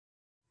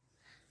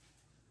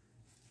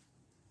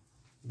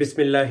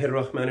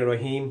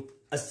बिस्मिल्लाहिर्रहमानिर्रहीम।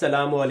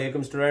 अस्सलामु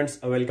अलैकुम students,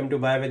 welcome to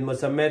bye with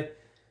मुसम्मिर।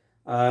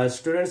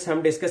 Students,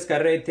 हम डिस्कस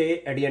कर रहे थे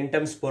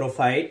एडियंटम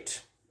स्पोरोफाइट।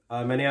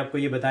 मैंने आपको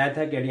ये बताया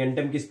था कि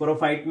एडियंटम की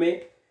स्पोरोफाइट में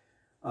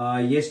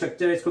ये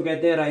स्ट्रक्चर इसको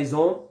कहते हैं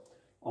राइजोम,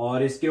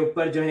 और इसके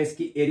ऊपर जो है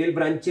इसकी एरियल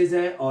ब्रांचेस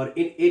हैं, और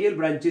इन एरियल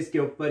ब्रांचेस के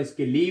ऊपर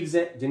इसके लीव्स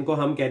हैं जिनको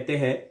हम कहते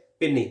हैं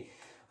पिन्नी।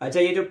 अच्छा,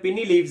 ये जो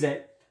पिन्नी लीव्स हैं,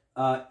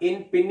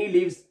 इन पिन्नी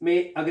लीव्स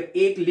में अगर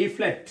एक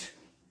लीफलेट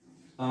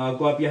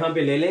को आप यहां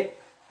पे ले लें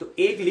तो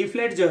एक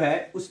लीफलेट जो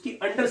है उसकी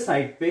अंडर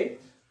साइड पे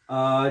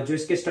जो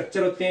इसके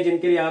स्ट्रक्चर होते हैं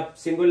जिनके लिए आप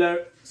सिंगुलर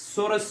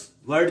सोरस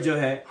वर्ड जो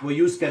है वो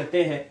यूज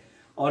करते हैं,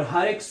 और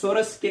हर एक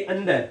सोरस के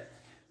अंदर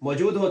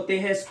मौजूद होते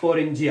हैं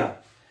स्पोरेंजिया।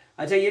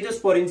 अच्छा, ये जो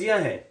स्पोरेंजिया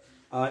है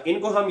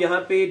इनको हम यहाँ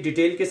पे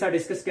डिटेल के साथ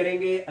डिस्कस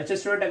करेंगे। अच्छा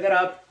स्टूडेंट, अगर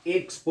आप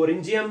एक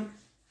स्पोरेंजियम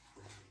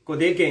को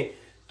देखें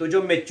तो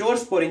जो मेच्योर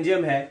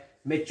स्पोरेंजियम है,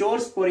 मेच्योर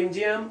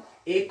स्पोरेंजियम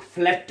एक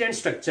फ्लैटेंड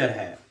स्ट्रक्चर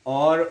है,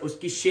 और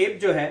उसकी शेप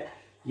जो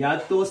है या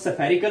तो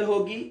सफेरिकल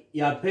होगी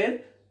या फिर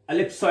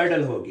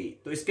एलिप्सॉइडल होगी।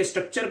 तो इसके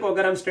स्ट्रक्चर को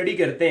अगर हम स्टडी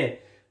करते हैं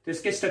तो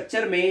इसके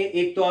स्ट्रक्चर में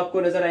एक तो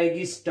आपको नजर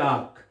आएगी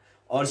स्टाक,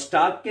 और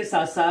स्टाक के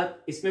साथ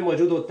साथ इसमें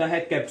मौजूद होता है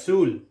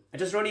कैप्सूल।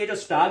 अच्छा स्टूडेंट, ये जो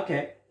स्टाक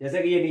है,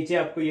 जैसा कि ये नीचे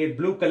आपको ये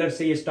ब्लू कलर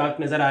से ये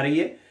स्टाक नजर आ रही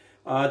है,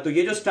 तो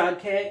ये जो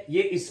स्टाक है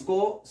ये इसको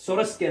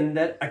सोरस के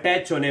अंदर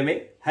अटैच होने में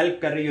हेल्प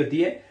कर रही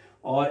होती है,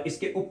 और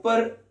इसके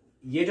ऊपर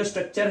ये जो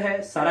स्ट्रक्चर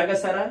है सारा का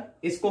सारा,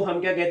 इसको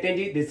हम क्या कहते हैं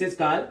जी, दिस इज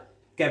कॉल्ड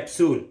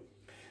कैप्सूल।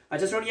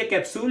 अच्छा स्टूडेंट, ये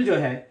कैप्सूल जो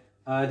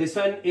है this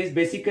one is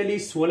basically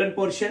swollen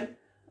portion,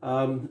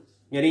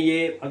 यानी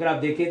ये अगर आप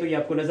देखें तो ये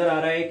आपको नजर आ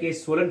रहा है कि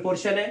स्वोलन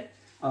पोर्शन है,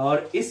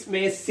 और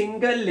इसमें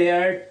सिंगल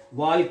लेयर्ड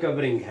वॉल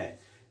कवरिंग है,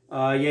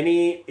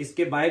 यानी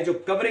इसके बाहर जो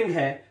कवरिंग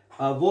है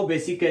वो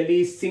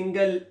बेसिकली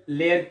सिंगल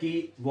लेयर की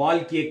वॉल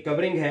की एक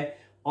कवरिंग है,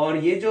 और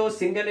ये जो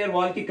सिंगल लेयर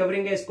वॉल की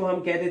कवरिंग है इसको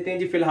हम कह देते हैं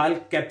जी फिलहाल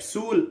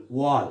कैप्सूल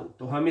वॉल।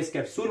 तो हम इस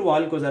कैप्सूल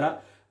वॉल को जरा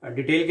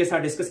डिटेल के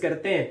साथ डिस्कस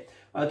करते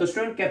हैं। तो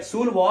स्टूडेंट,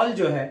 कैप्सूल वॉल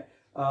जो है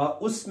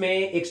उसमें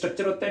एक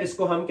स्ट्रक्चर होता है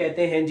जिसको हम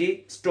कहते हैं जी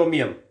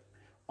स्ट्रोमियम,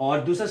 और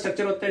दूसरा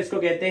स्ट्रक्चर होता है इसको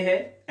कहते हैं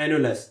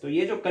एनुलस। तो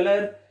ये जो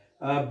कलर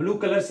ब्लू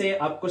कलर से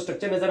आपको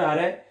स्ट्रक्चर नजर आ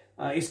रहा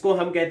है इसको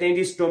हम कहते हैं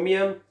जी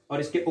स्ट्रोमियम,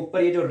 और इसके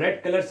ऊपर ये जो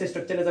रेड कलर से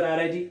स्ट्रक्चर नजर आ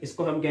रहा है जी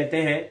इसको हम कहते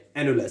हैं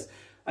एनुलस।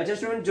 अच्छा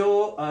स्टूडेंट,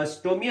 जो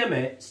स्ट्रोमियम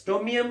है,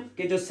 स्ट्रोमियम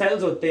के जो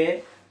सेल्स होते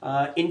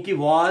हैं इनकी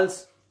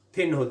वॉल्स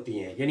थिन होती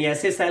हैं, यानी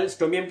ऐसे सेल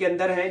स्ट्रोमियम के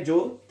अंदर हैं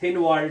जो थिन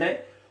वॉल्ड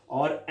है,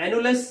 और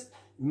एनुलस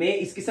में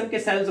इस किस्म के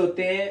सेल्स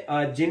होते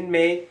हैं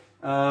जिनमें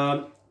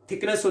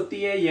थिकनेस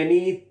होती है,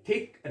 यानी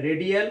थिक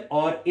रेडियल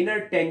और इनर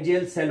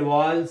टेंजियल सेल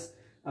वॉल्स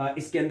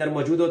इसके अंदर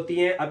मौजूद होती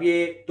हैं। अब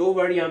ये दो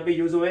वर्ड यहाँ पे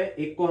यूज हुए हैं,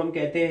 एक को हम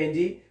कहते हैं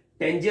जी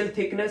टेंजियल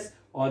थिकनेस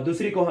और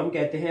दूसरी को हम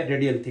कहते हैं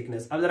रेडियल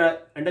थिकनेस। अब जरा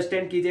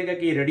अंडरस्टैंड कीजिएगा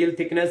कि रेडियल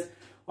थिकनेस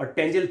और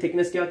टेंजियल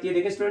थिकनेस क्या होती है।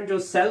 देखिए स्टूडेंट, जो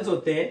सेल्स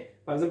होते हैं,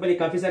 फॉर एग्जाम्पल ये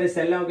काफी सारे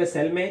सेल हैं,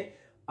 सेल में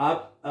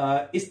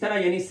आप इस तरह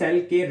यानी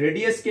सेल के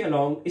रेडियस के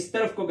अलोंग इस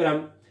तरफ को अगर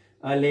हम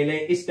ले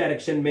लें इस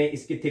डायरेक्शन में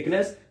इसकी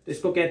थिकनेस, तो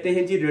इसको कहते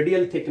हैं जी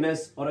रेडियल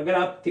थिकनेस, और अगर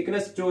आप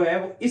थिकनेस जो है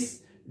वो इस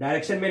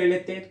डायरेक्शन में ले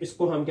लेते हैं तो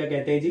इसको हम क्या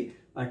कहते हैं जी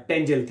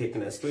टेंजियल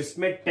थिकनेस। तो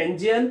इसमें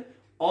टेंजियल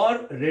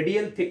और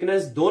रेडियल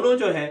थिकनेस दोनों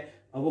जो है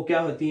वो क्या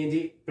होती हैं जी,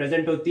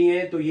 प्रेजेंट होती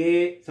हैं। तो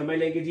ये समझ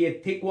लें कि जी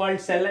ये थिक वॉल्ड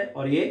सेल है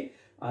और ये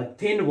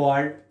थिन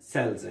वॉल्ड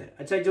सेल्स है।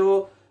 अच्छा,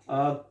 जो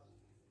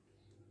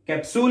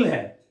कैप्सूल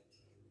है,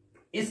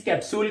 इस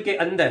कैप्सूल के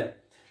अंदर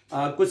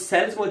कुछ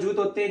सेल्स मौजूद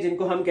होते हैं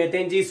जिनको हम कहते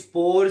हैं जी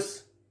स्पोर्स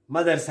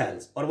मदर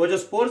सेल्स, और वो जो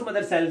स्पोर्स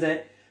मदर सेल्स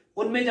हैं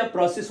उनमें जब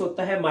प्रोसेस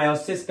होता है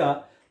मायोसिस का,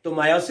 तो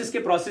मायोसिस के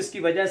प्रोसेस की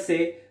वजह से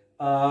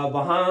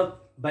वहां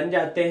बन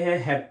जाते हैं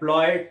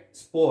हैप्लॉइड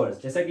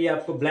स्पोर्स, जैसा कि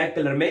आपको ब्लैक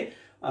कलर में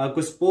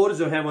कुछ स्पोर्स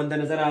जो है वो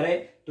अंदर नजर आ रहे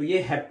हैं। तो ये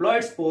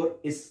हैप्लॉइड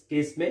स्पोर इस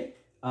केस में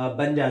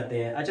बन जाते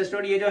हैं। अच्छा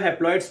स्टूडेंट, ये जो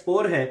हैप्लॉइड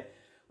स्पोर है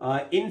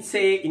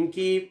इनसे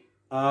इनकी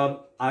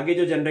आगे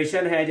जो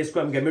जनरेशन है जिसको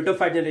हम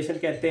गेमेटोफाइट जनरेशन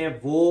कहते हैं,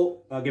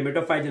 वो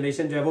गेमेटोफाइट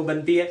जनरेशन जो है वो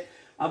बनती है।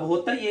 अब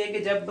होता यह है कि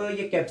जब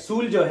ये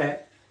कैप्सूल जो है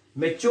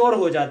मैच्योर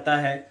हो जाता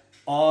है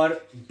और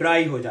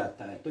ड्राई हो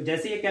जाता है, तो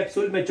जैसे ये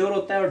कैप्सूल मैच्योर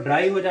होता है और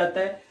ड्राई हो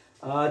जाता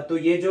है तो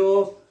ये जो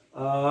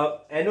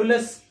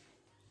एनुलस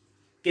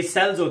के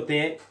सेल्स होते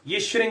हैं ये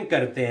श्रिंक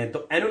करते हैं।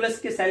 तो एनुलस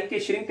के सेल के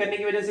श्रिंक करने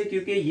की वजह से,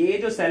 क्योंकि ये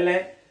जो सेल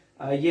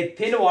है ये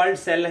थिन वॉल्ड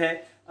सेल है,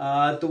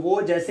 तो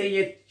वो जैसे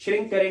ये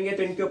श्रिंक करेंगे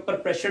तो इनके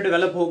ऊपर प्रेशर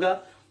डेवलप होगा,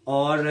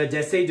 और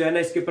जैसे ही जो है ना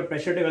इसके ऊपर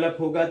प्रेशर डेवलप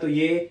होगा तो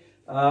ये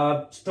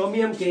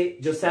स्ट्रोमियम के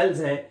जो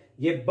सेल्स हैं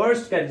ये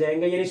बर्स्ट कर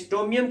जाएंगे, यानी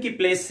स्ट्रोमियम की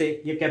प्लेस से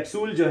ये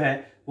कैप्सूल जो है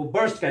वो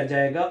बर्स्ट कर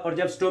जाएगा, और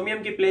जब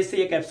स्ट्रोमियम की प्लेस से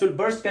ये कैप्सूल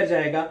बर्स्ट कर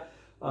जाएगा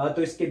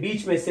तो इसके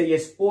बीच में से ये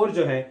स्पोर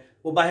जो है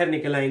वो बाहर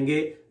निकल आएंगे,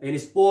 यानी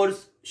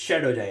स्पोर्स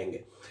शेड हो जाएंगे।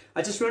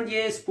 अच्छा स्टूडेंट,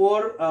 ये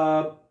स्पोर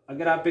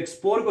अगर आप एक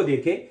स्पोर को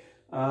देखें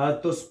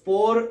तो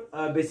स्पोर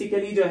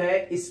बेसिकली जो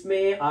है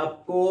इसमें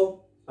आपको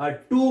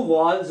टू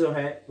वॉल्स जो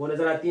है वो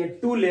नजर आती हैं,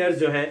 टू लेयर्स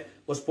जो है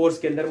वो स्पोर्स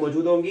के अंदर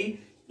मौजूद होंगी।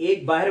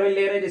 एक बाहर वाली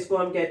लेयर है जिसको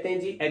हम कहते हैं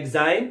जी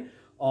एक्साइन,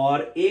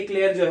 और एक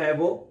लेयर जो है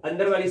वो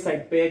अंदर वाली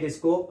साइड पे है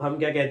जिसको हम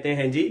क्या कहते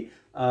हैं जी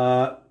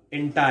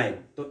इंटाइन।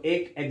 तो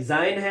एक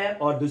एक्साइन है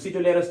और दूसरी जो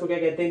लेयर है उसको क्या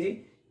कहते हैं जी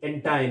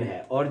एंटाइन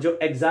है, और जो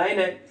एक्साइन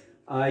है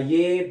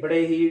ये बड़े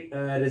ही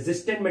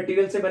रेजिस्टेंट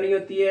मटेरियल से बनी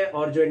होती है,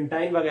 और जो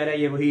एंटाइन वगैरह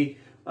ये वही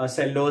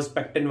सेल्यूलोज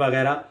पेक्टिन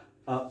वगैरह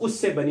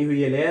उससे बनी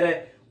हुई ये लेयर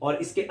है। और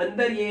इसके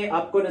अंदर ये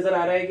आपको नजर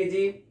आ रहा है कि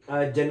जी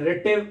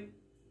जनरेटिव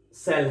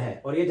सेल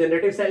है, और ये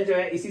जनरेटिव सेल जो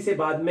है इसी से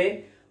बाद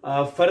में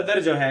फर्दर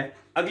जो है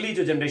अगली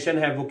जो जनरेशन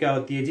है वो क्या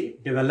होती है जी,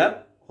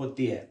 डेवलप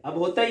होती है। अब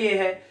होता ये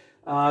है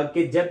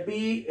कि जब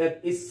भी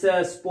इस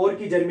स्पोर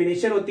की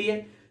जर्मिनेशन होती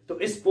है तो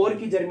इस स्पोर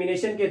की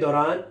जर्मिनेशन के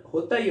दौरान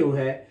होता यूं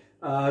है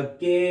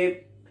कि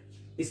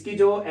इसकी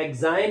जो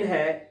एक्साइन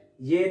है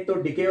ये तो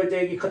डिके हो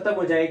जाएगी, खत्म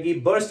हो जाएगी,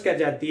 बर्स्ट कर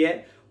जाती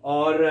है,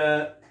 और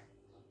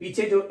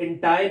पीछे जो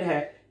एंटाइन है,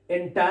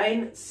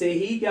 एंटाइन से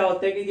ही क्या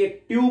होता है कि ये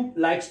ट्यूब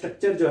लाइक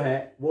स्ट्रक्चर जो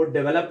है वो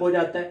डेवलप हो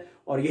जाता है,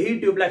 और यही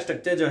ट्यूब लाइक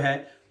स्ट्रक्चर जो है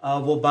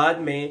वो बाद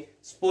में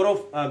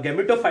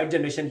गैमेटोफाइट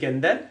जनरेशन के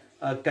अंदर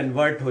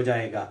कन्वर्ट हो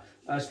जाएगा।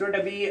 स्टूडेंट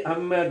अभी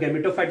हम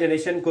गैमेटोफाइट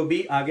जनरेशन को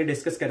भी आगे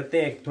डिस्कस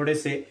करते हैं थोड़े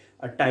से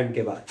टाइम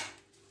के बाद।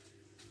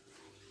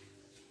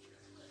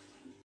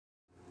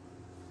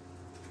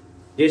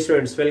 जी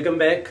स्टूडेंट्स, वेलकम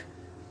बैक।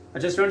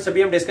 अच्छा स्टूडेंट्स,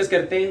 अभी हम डिस्कस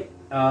करते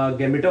हैं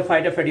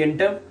गैमेटोफाइट ऑफ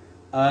एडियंटम।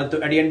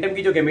 तो एडियंटम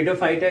की जो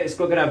गैमेटोफाइट है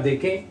इसको अगर आप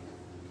देखें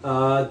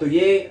तो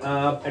ये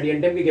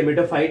एडियंटम की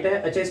गैमेटोफाइट है।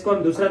 अच्छा, इसको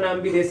हम दूसरा नाम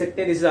भी दे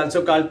सकते हैं, this is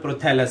also called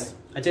prothallus.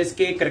 अच्छा,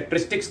 इसके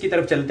कैरेक्टरिस्टिक्स की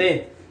तरफ चलते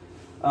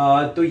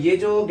हैं। तो ये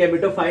जो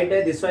गैमेटोफाइट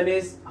है this one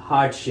is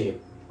heart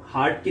shape,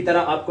 heart की तरह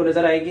आपको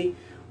नजर आएगी,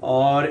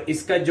 और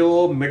इसका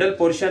जो मिडल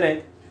पोर्शन है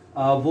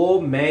वो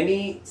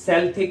मैनी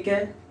सेल थिक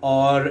है,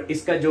 और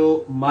इसका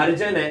जो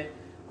मार्जिन है,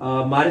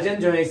 मार्जिन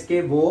जो है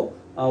इसके वो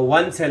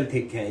 1 सेल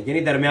थिक है,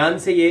 यानी दरमियान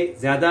से ये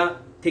ज्यादा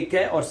थिक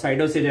है और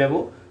साइडों से जो है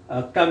वो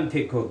कम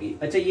थिक होगी।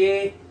 अच्छा,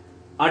 ये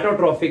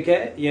ऑटोट्रॉफिक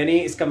है, यानी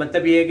इसका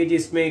मतलब ये है कि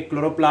जिसमें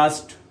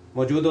क्लोरोप्लास्ट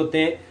मौजूद होते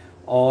हैं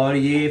और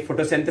ये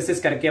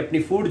फोटोसिंथेसिस करके अपनी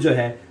फूड जो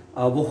है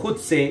वो खुद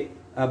से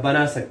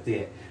बना सकते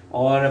हैं।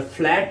 और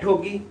फ्लैट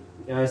होगी,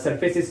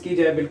 सरफेस इसकी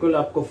जो है बिल्कुल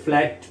आपको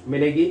फ्लैट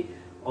मिलेगी,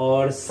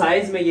 और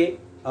साइज में ये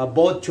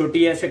बहुत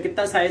छोटी है। अच्छा,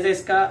 कितना साइज है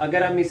इसका,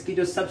 अगर हम इसकी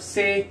जो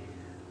सबसे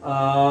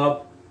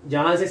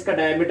जहां से इसका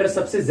डायमीटर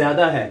सबसे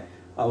ज्यादा है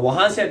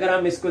वहां से अगर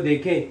हम इसको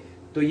देखें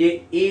तो ये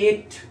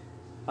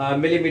 8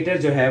 मिलीमीटर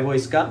जो है वो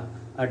इसका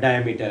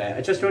डायमीटर है।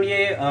 अच्छा स्टूडेंट,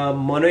 ये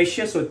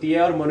मोनोइशियस होती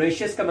है, और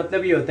मोनोइशियस का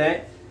मतलब ये होता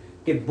है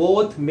कि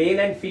both male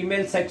and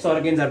female sex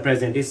organs are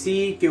present.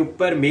 इसी के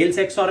ऊपर मेल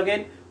सेक्स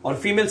ऑर्गन और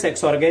फीमेल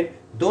सेक्स ऑर्गन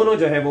दोनों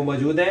जो है वो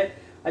मौजूद है।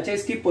 अच्छा,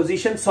 इसकी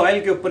पोजीशन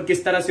सॉइल के ऊपर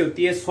किस तरह से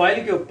होती है,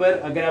 सॉइल के ऊपर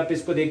अगर आप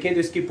इसको देखें तो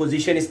इसकी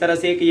पोजीशन इस तरह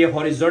से है कि ये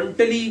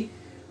हॉरिजॉन्टली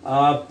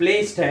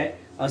प्लेस्ड है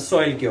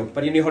सॉइल के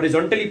ऊपर, यानी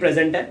हॉरिजॉन्टली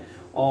प्रेजेंट है।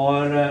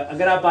 और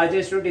अगर आप आ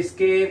जाए स्टूडेंट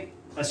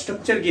इसके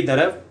स्ट्रक्चर की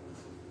तरफ,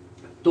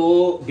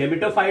 तो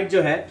गैमेटोफाइट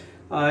जो है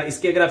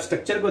इसके अगर आप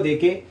स्ट्रक्चर को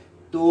देखें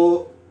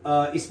तो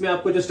इसमें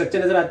आपको जो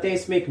स्ट्रक्चर नजर आते हैं,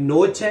 इसमें एक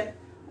नोच है,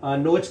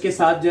 नोच के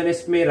साथ जो है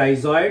इसमें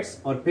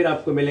राइजॉइड्स, और फिर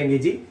आपको मिलेंगे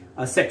जी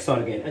सेक्स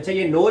ऑर्गन। अच्छा,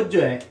 ये नोच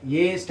जो है,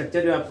 ये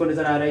स्ट्रक्चर जो आपको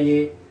नजर आ रहा है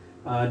ये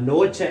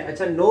नोच है।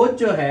 अच्छा, नोच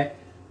जो है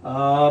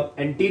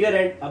एंटीरियर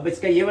एंड, अब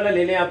इसका ये वाला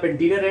ले लें आप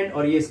एंटीरियर एंड,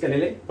 और ये इसका ले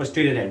लें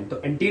पोस्टीरियर एंड।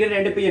 तो एंटीरियर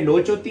एंड पे ये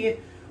नोच होती है,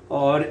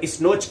 और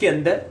इस नोच के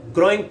अंदर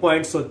ग्रोइंग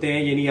पॉइंट्स होते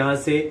हैं, यानी यहां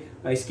से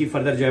इसकी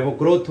फर्दर जो है वो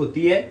ग्रोथ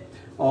होती है।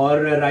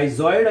 और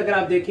राइजॉइड अगर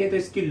आप देखें तो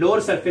इसकी लोअर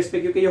सरफेस पे,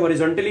 क्योंकि ये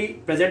हॉरिजॉन्टली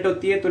प्रेजेंट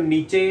होती है, तो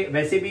नीचे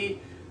वैसे भी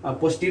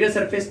पोस्टीरियर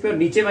सरफेस पे और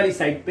नीचे वाली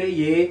साइड पे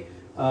ये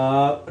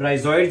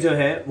राइजॉइड जो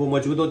है वो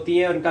मौजूद होती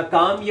है। उनका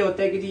काम ये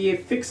होता है कि जी ये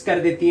फिक्स कर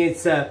देती है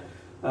इस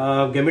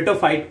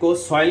गैमेटोफाइट को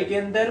सॉइल के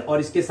अंदर, और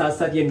इसके साथ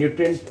साथ ये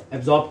न्यूट्रिएंट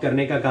एब्जॉर्ब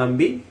करने का काम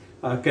भी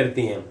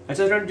करती हैं।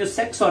 अच्छा स्टूडेंट, जो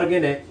सेक्स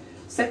ऑर्गन है,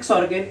 सेक्स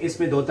ऑर्गन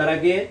इसमें दो तरह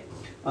के हैं।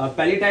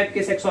 पहली टाइप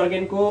के सेक्स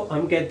ऑर्गन को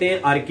हम कहते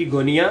हैं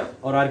आर्किगोनिया,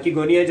 और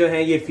आर्किगोनिया जो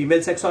है ये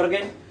फीमेल सेक्स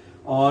ऑर्गन,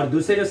 और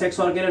दूसरे जो सेक्स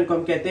ऑर्गन उनको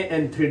हम कहते हैं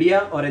एंथ्रिडिया,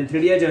 और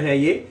एंथ्रिडिया जो है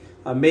ये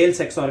मेल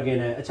सेक्स ऑर्गन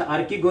है। अच्छा,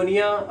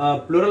 आर्किगोनिया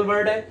प्लूरल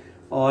वर्ड है,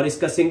 और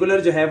इसका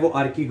सिंगुलर जो है वो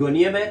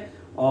आर्किगोनियम है,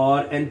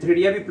 और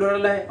एंथ्रिडिया भी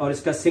प्लूरल है, और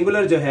इसका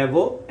सिंगुलर जो है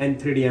वो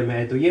एंथ्रिडियम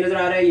है। तो ये नजर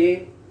आ रहा है ये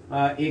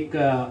एक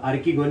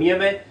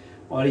आर्किगोनियम है,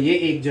 और ये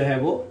एक जो है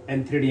वो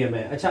एंथ्रिडियम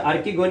है। अच्छा,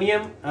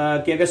 आर्किगोनियम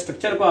के अगर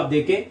स्ट्रक्चर को आप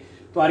देखें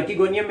तो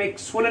आर्किगोनियम में एक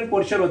स्वोलन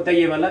पोर्शन होता है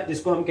ये वाला,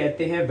 जिसको हम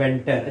कहते हैं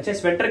वेंटर। अच्छा,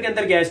 इस वेंटर के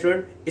अंदर क्या है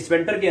स्टूडेंट, इस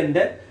वेंटर के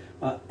अंदर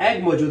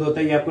एग मौजूद होता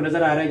है, ये आपको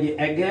नजर आ रहा है ये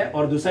एग है,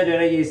 और दूसरा जो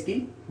है ये इसकी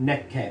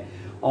नेक है।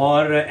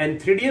 और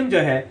एंथ्रिडियम जो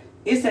है,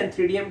 इस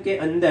एंथ्रिडियम के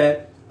अंदर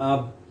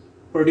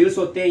प्रोड्यूस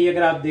होते हैं, ये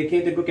अगर आप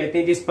देखें तो इनको कहते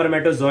हैं जी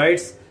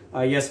स्पर्मेटोजॉइड्स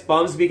या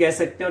स्पर्म्स भी कह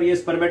सकते हैं। और ये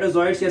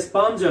स्पर्मेटोजॉइड्स या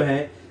स्पर्म जो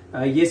है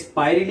ये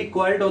स्पाइरली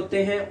कॉइल्ड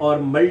होते हैं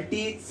और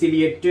मल्टी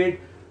सिलिएटेड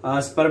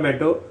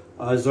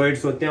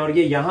स्पर्मेटोजॉइड्स होते हैं, और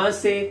ये यहां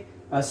से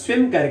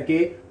स्विम करके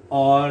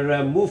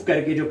और मूव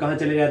करके जो कहां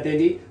चले जाते हैं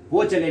जी,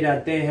 वो चले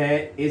जाते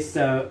हैं इस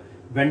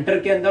वेंटर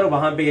के अंदर,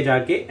 वहां पे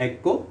जाके एग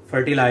को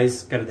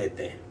फर्टिलाइज कर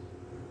देते हैं।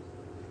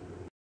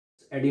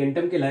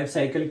 एडियंटम के लाइफ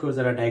साइकिल को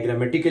जरा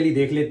डायग्रामेटिकली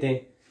देख लेते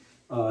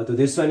हैं। तो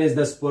this one is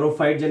the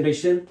sporophyte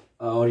generation,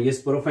 और ये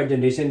स्पोरोफाइट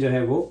जनरेशन जो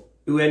है वो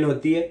 2n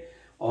होती है,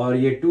 और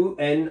ये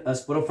 2n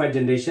स्पोरोफाइट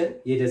जनरेशन,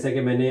 ये जैसा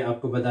कि मैंने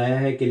आपको बताया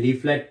है कि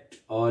लीफलेट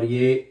और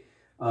ये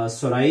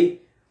सोराई,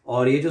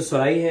 और ये जो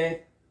सुराई है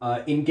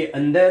इनके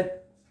अंदर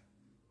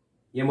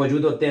ये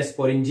मौजूद होते हैं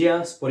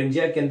स्पोरेंजिया।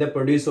 स्पोरेंजिया के अंदर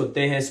प्रोड्यूस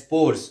होते हैं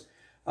spores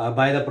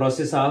by the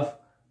process of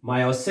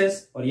meiosis,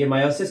 और ये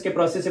मायोसिस के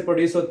प्रोसेस से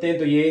प्रोड्यूस होते हैं,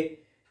 तो ये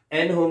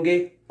एन होंगे।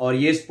 और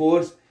ये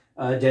स्पोर्स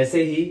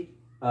जैसे ही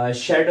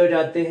शेड हो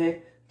जाते हैं,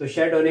 तो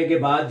शेड होने के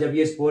बाद जब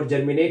ये स्पोर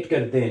जर्मिनेट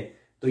करते हैं,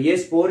 तो ये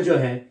स्पोर जो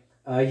है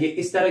ये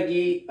इस तरह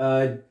की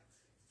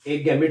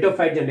एक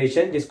गैमेटोफाइट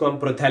जनरेशन, जिसको हम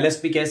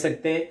प्रोथैलस भी कह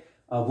सकते हैं,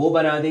 वो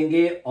बना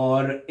देंगे।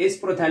 और इस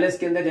प्रोथैलस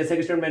के अंदर, जैसे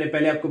कि स्टूडेंट मैंने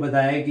पहले आपको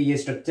बताया कि ये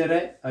स्ट्रक्चर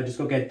है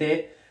जिसको कहते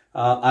हैं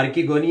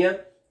आर्किगोनिया,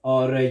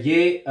 और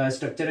ये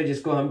स्ट्रक्चर है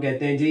जिसको हम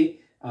कहते हैं जी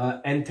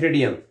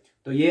एंथ्रिडियम।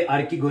 तो ये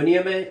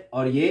आर्किगोनियम है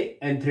और ये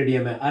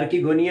एंथ्रिडियम है।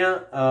 आर्किगोनिया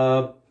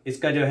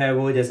इसका जो है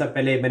वो, जैसा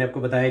पहले मैंने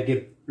आपको बताया कि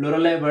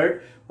प्लूरल है वर्ड,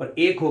 और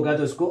एक होगा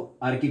तो उसको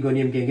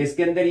आर्किगोनियम कहेंगे।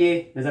 इसके अंदर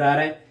ये नजर आ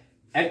रहा है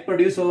एग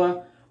प्रोड्यूस होगा,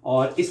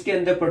 और इसके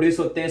अंदर प्रोड्यूस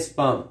होते हैं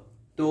स्पर्म।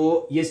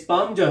 तो ये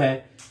स्पर्म जो है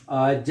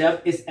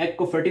जब इस एग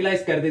को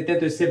फर्टिलाइज कर देते हैं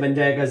तो इससे बन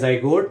जाएगा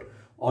जाइगोट,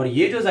 और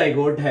ये जो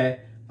जाइगोट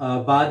है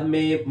बाद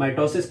में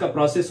माइटोसिस का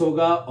प्रोसेस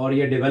होगा और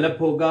ये डेवलप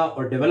होगा,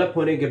 और डेवलप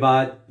होने के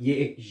बाद ये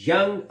एक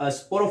यंग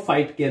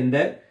स्पोरोफाइट के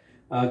अंदर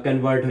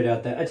कन्वर्ट हो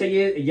जाता है। अच्छा,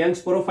 ये यंग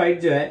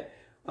स्पोरोफाइट जो है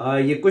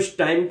ये कुछ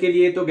टाइम के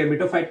लिए तो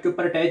गैमेटोफाइट के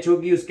ऊपर अटैच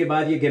होगी, उसके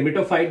बाद ये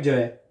गैमेटोफाइट जो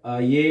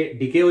है ये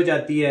डिके हो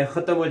जाती है,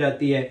 खत्म हो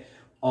जाती है,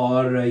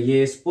 और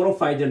ये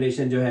स्पोरोफाइट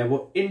जनरेशन जो है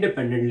वो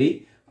इंडिपेंडेंटली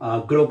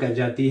ग्रो कर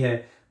जाती है।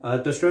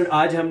 तो स्टूडेंट,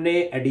 आज हमने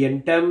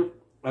एडियंटम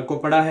को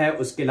पढ़ा है,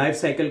 उसके लाइफ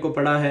साइकिल को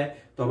पढ़ा है।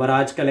 तो हमारा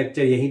आज का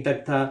लेक्चर यहीं तक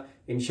था।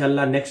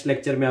 इंशाल्लाह नेक्स्ट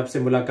लेक्चर में आपसे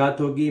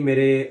मुलाकात होगी।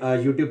 मेरे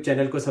यूट्यूब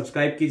चैनल को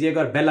सब्सक्राइब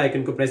कीजिएगा और बेल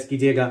आइकन को प्रेस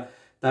कीजिएगा,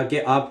 ताकि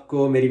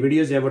आपको मेरी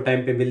वीडियोस जो है वो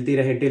टाइम पे मिलती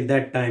रहे। Till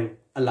that time,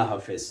 Allah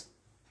Hafiz.